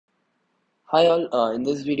Hi all, in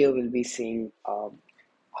this video we'll be seeing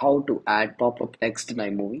how to add pop-up text in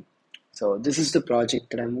iMovie. So this is the project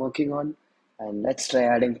that I'm working on, and let's try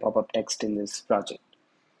adding pop-up text in this project.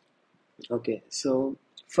 Okay, so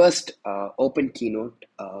first open Keynote.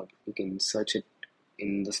 You can search it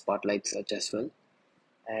in the Spotlight search as well,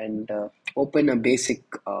 and open a basic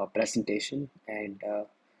presentation and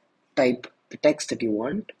type the text that you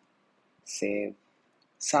want, say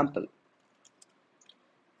sample,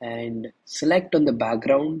 and select on the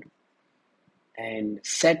background and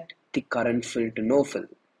set the current fill to no fill,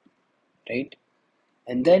 right?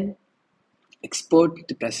 And then export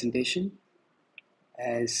the presentation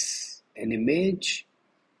as an image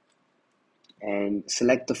and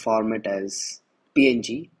select the format as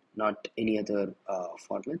PNG, not any other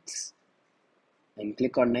formats. And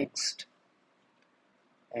click on next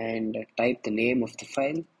and type the name of the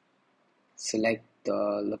file, select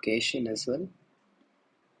the location as well,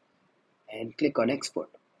 and click on export.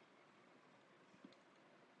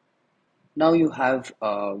 Now you have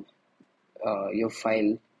your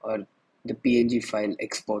file or the PNG file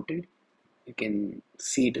exported. You can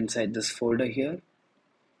see it inside this folder here.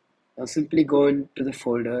 Now simply go into the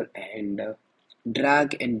folder and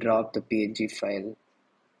drag and drop the PNG file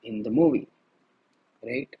in the movie,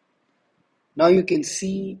 right? Now you can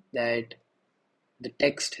see that the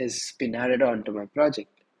text has been added on to my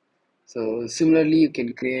project. So similarly, you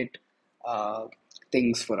can create uh,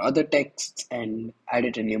 things for other texts and add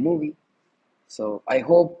it in your movie. So I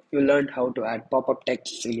hope you learned how to add pop-up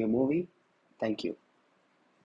texts in your movie. Thank you.